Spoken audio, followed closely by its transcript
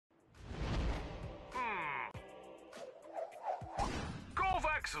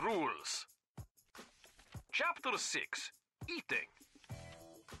6 rules. Chapter 6. Eating.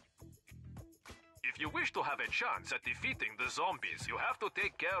 If you wish to have a chance at defeating the zombies, you have to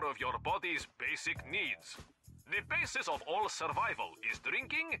take care of your body's basic needs. The basis of all survival is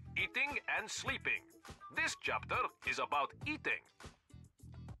drinking, eating, and sleeping. This chapter is about eating.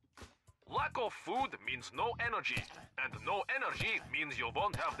 Lack of food means no energy, and no energy means you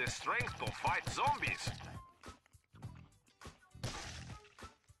won't have the strength to fight zombies.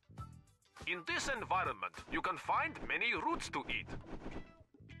 In this environment, you can find many roots to eat.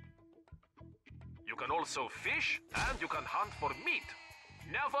 You can also fish, and you can hunt for meat.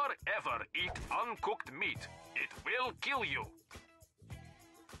 Never ever eat uncooked meat. It will kill you.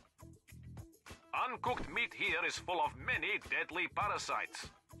 Uncooked meat here is full of many deadly parasites.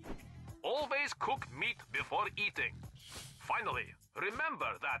 Always cook meat before eating. Finally,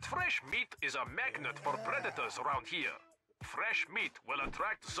 remember that fresh meat is a magnet for predators around here. Fresh meat will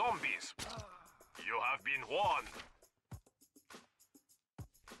attract zombies. You have been warned.